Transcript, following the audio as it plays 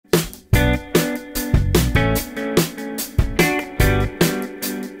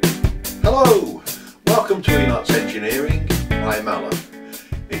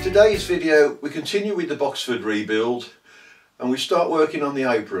today's video we continue with the Boxford rebuild and we start working on the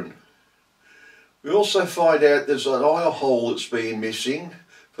apron. We also find out there's an oil hole that's been missing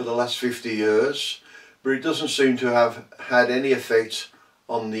for the last 50 years, but it doesn't seem to have had any effect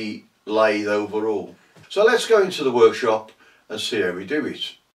on the lathe overall. So let's go into the workshop and see how we do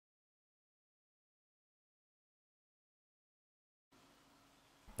it.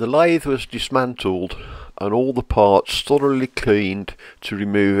 The lathe was dismantled and all the parts thoroughly cleaned to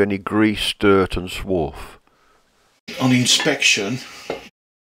remove any grease, dirt and swarf. On inspection,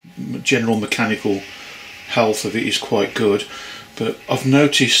 general mechanical health of it is quite good, but I've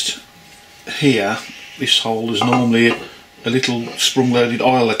noticed here this hole is normally a little sprung-loaded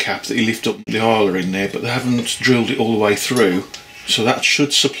oiler cap that you lift up the oiler in there, but they haven't drilled it all the way through, so that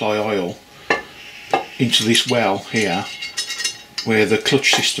should supply oil into this well here where the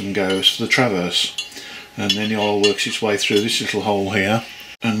clutch system goes for the traverse, and then the oil works its way through this little hole here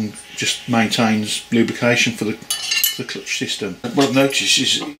and just maintains lubrication for the clutch system. What I've noticed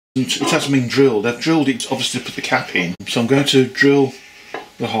is it hasn't been drilled. I've drilled it obviously to put the cap in, so I'm going to drill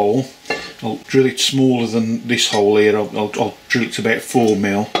the hole. I'll drill it smaller than this hole here. I'll drill it to about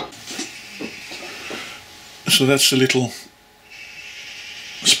 4mm. So that's a little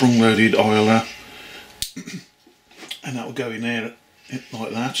sprung-loaded oiler, and that will go in there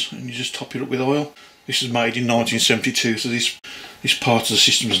like that, and you just top it up with oil. This is made in 1972, so this part of the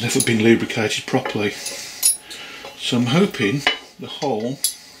system has never been lubricated properly. So I'm hoping the hole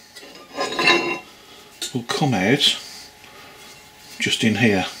will come out just in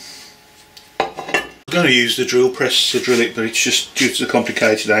here. I'm going to use the drill press to drill it, but it's just due to the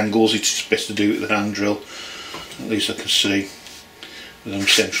complicated angles, it's best to do it with the hand drill. At least I can see whether I'm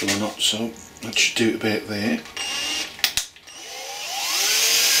central or not, so that should do it about there.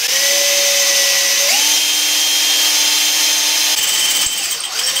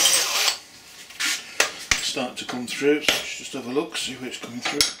 Starting to come through, so let's just have a look, see where it's coming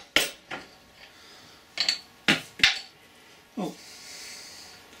through. Oh,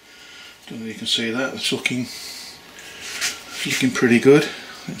 don't know if you can see that. It's looking pretty good.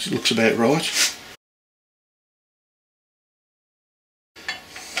 It looks about right.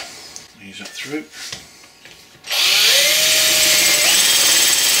 Ease that through.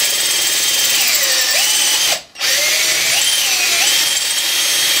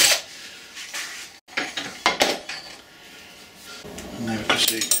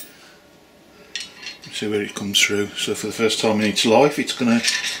 See where it comes through. So for the first time in its life it's going to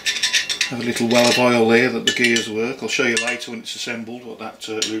have a little well of oil there that the gears work. I'll show you later when it's assembled what that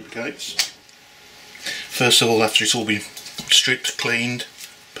lubricates. First of all, after it's all been stripped, cleaned,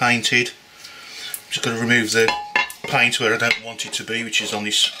 painted, I'm just going to remove the paint where I don't want it to be, which is on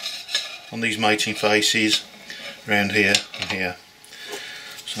these mating faces around here and here.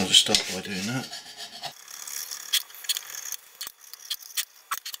 So I'll just start by doing that.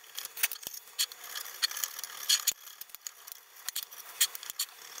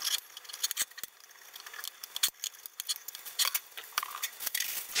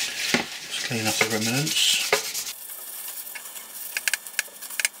 Clean off the remnants.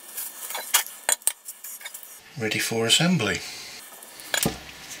 Ready for assembly.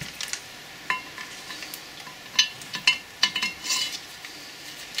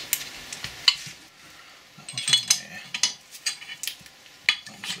 That one's in there.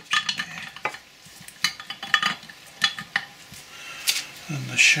 That one slips in there. And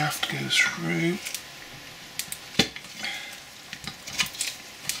the shaft goes through.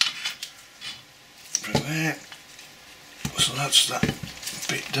 There. So that's that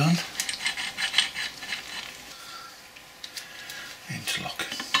bit done. Interlock.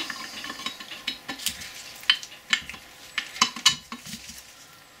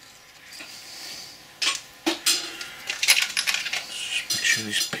 Just make sure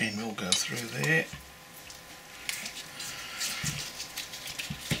this pin will go through there.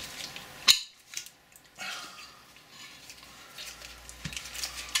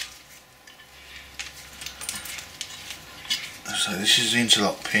 So this is the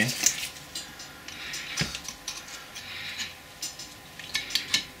interlock pin.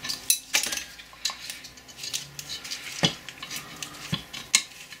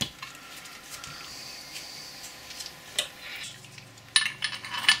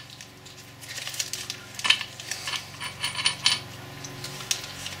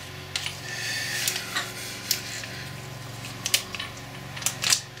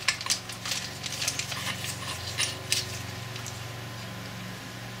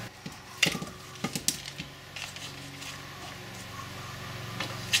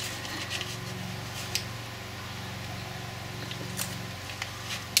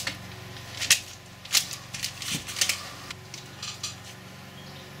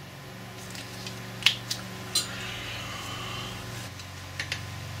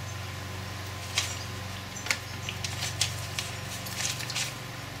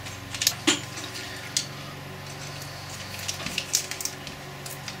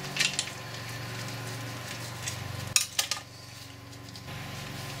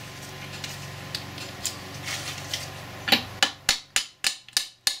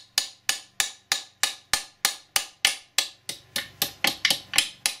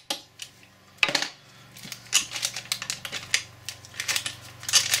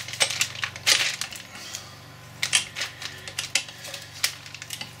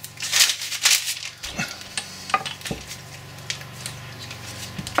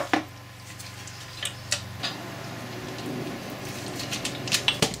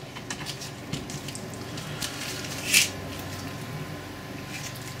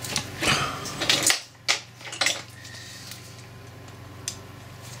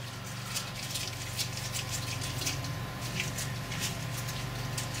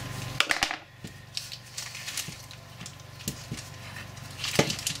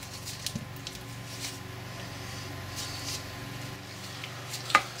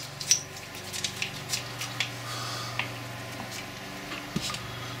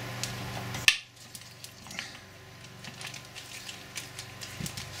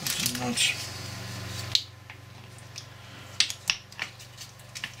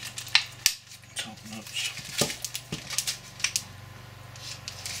 nuts.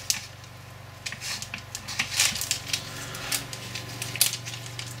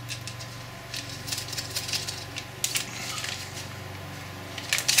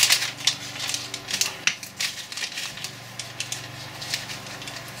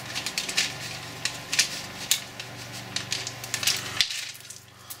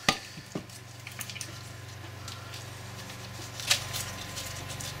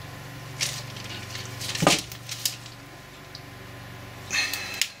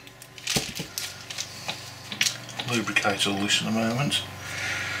 Lubricate all this in a moment.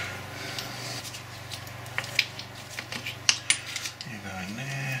 You go in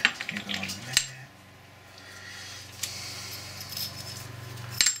there, you go in there.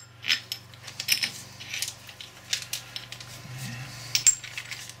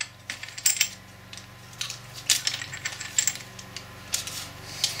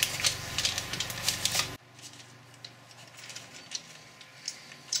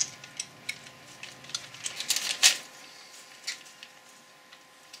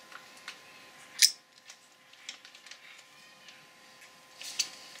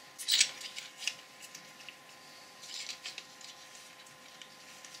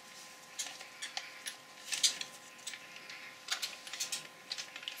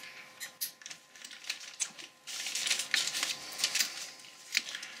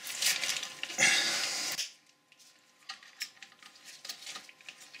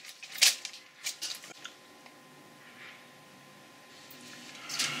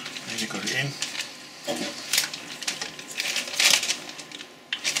 You got it in.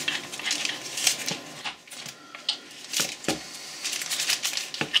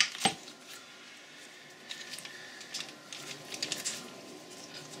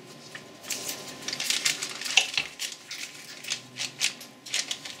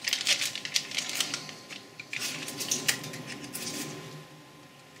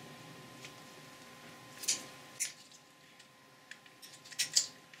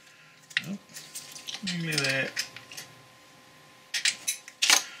 Nearly there.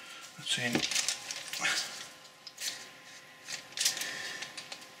 That's in.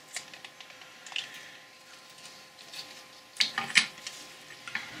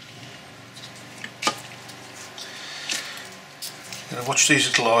 Going to watch these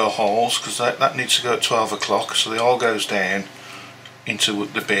little oil holes because that needs to go at 12 o'clock, so the oil goes down into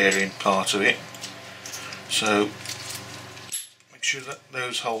the bearing part of it. So make sure that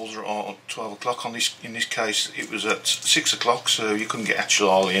those holes are on 12 o'clock. In this case it was at 6 o'clock, so you couldn't get actual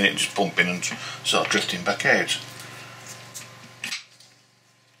oil in it, just pump in and start drifting back out.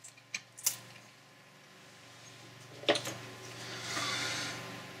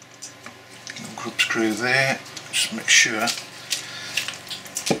 Grub screw there, just make sure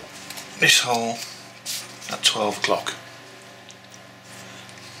this hole at 12 o'clock.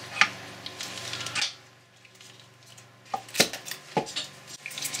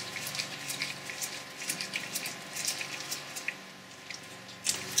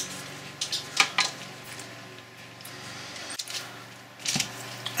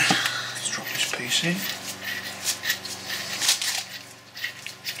 In.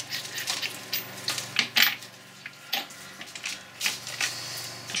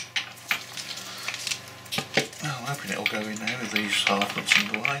 Well, I'm hoping it'll go in there with these half nuts in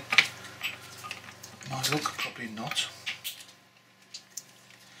the way. Might look, probably not.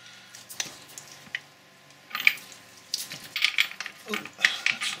 Ooh,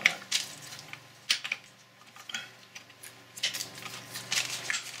 that's all right.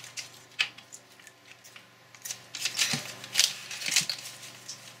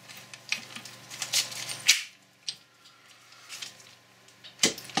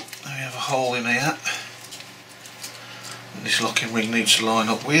 Hole in here and this locking ring needs to line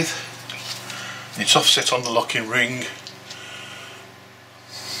up with. It's offset on the locking ring,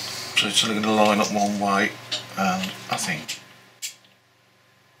 so it's only going to line up one way, and I think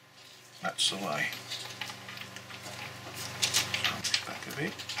that's the way. Stand this back a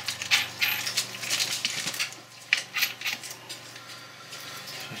bit.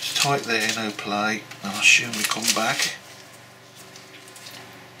 So it's tight there, no play, and I'll assume we come back.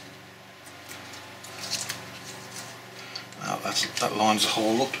 That lines the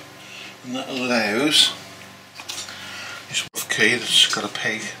hole up, and that allows this rough key that's got a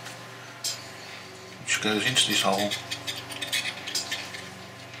peg which goes into this hole.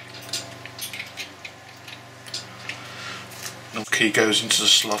 The key goes into the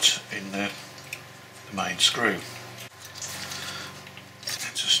slot in the main screw.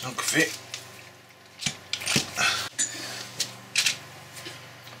 It's a snug fit.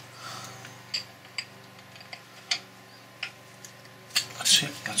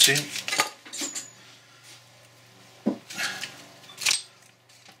 nuts in.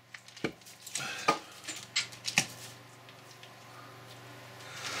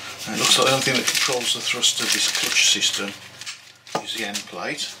 It looks like the only thing that controls the thrust of this clutch system is the end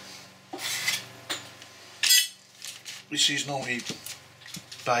plate. This is normally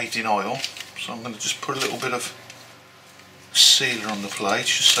bathed in oil, so I'm going to just put a little bit of sealer on the plate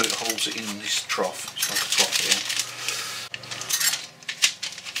just so it holds it in this trough. It's like a trough here.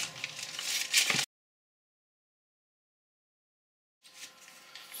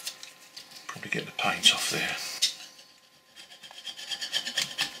 Probably get the paint off there.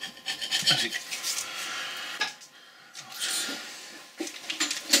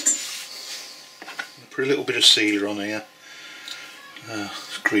 Put a little bit of sealer on here.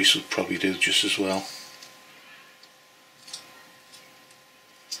 Grease would probably do just as well.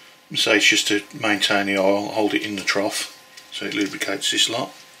 So it's just to maintain the oil, hold it in the trough so it lubricates this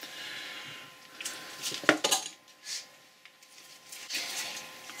lot.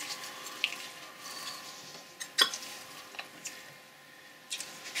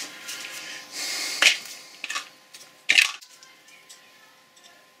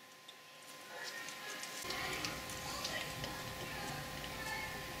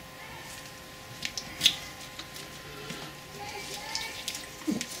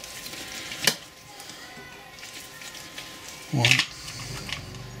 One.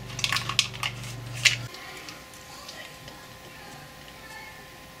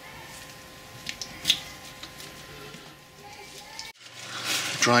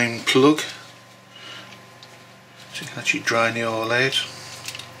 Drain plug, so you can actually drain the oil out.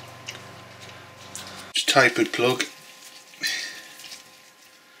 It's a tapered plug.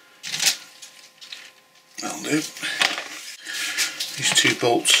 That'll do. These two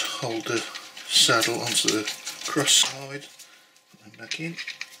bolts hold the saddle onto the cross side. Put them back in.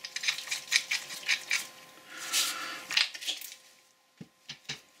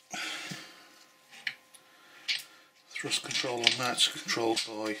 Thrust control on that's controlled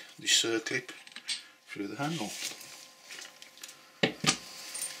by the circlip through the handle.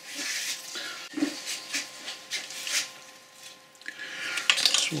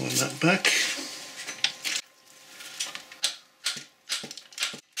 Just wind that back.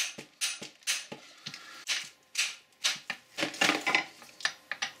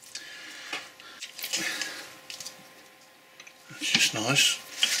 That's just nice.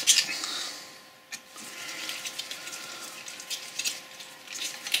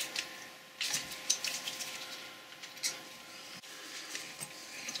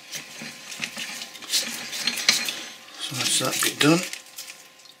 So that's that bit done.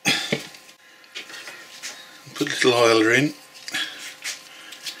 Put a little oiler in.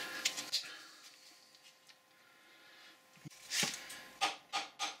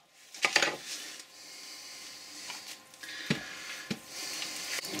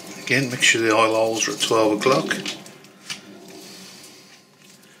 Again, make sure the oil holes are at 12 o'clock.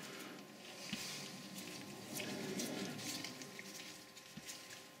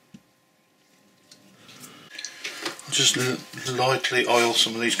 Just lightly oil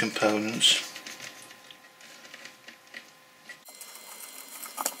some of these components.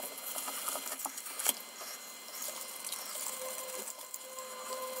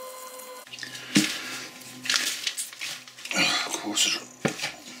 Of course,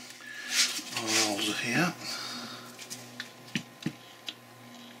 oil holes are here.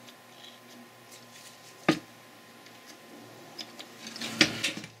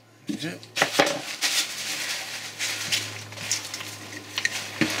 Yeah.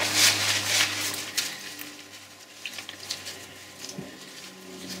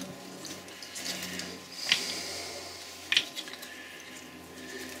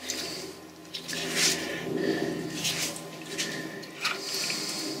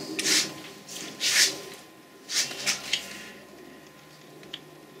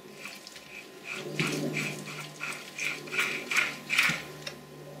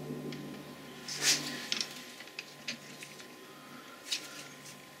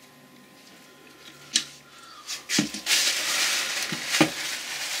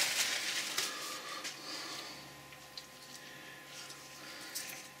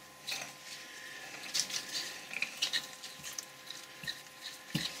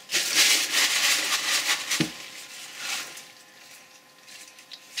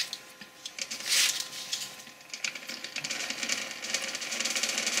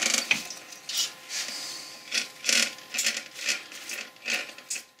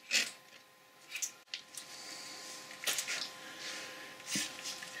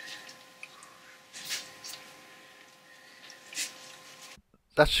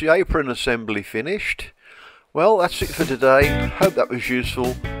 that's the apron assembly finished. Well, that's it for today. Hope that was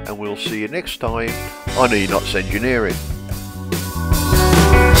useful, and we'll see you next time on Enots Engineering.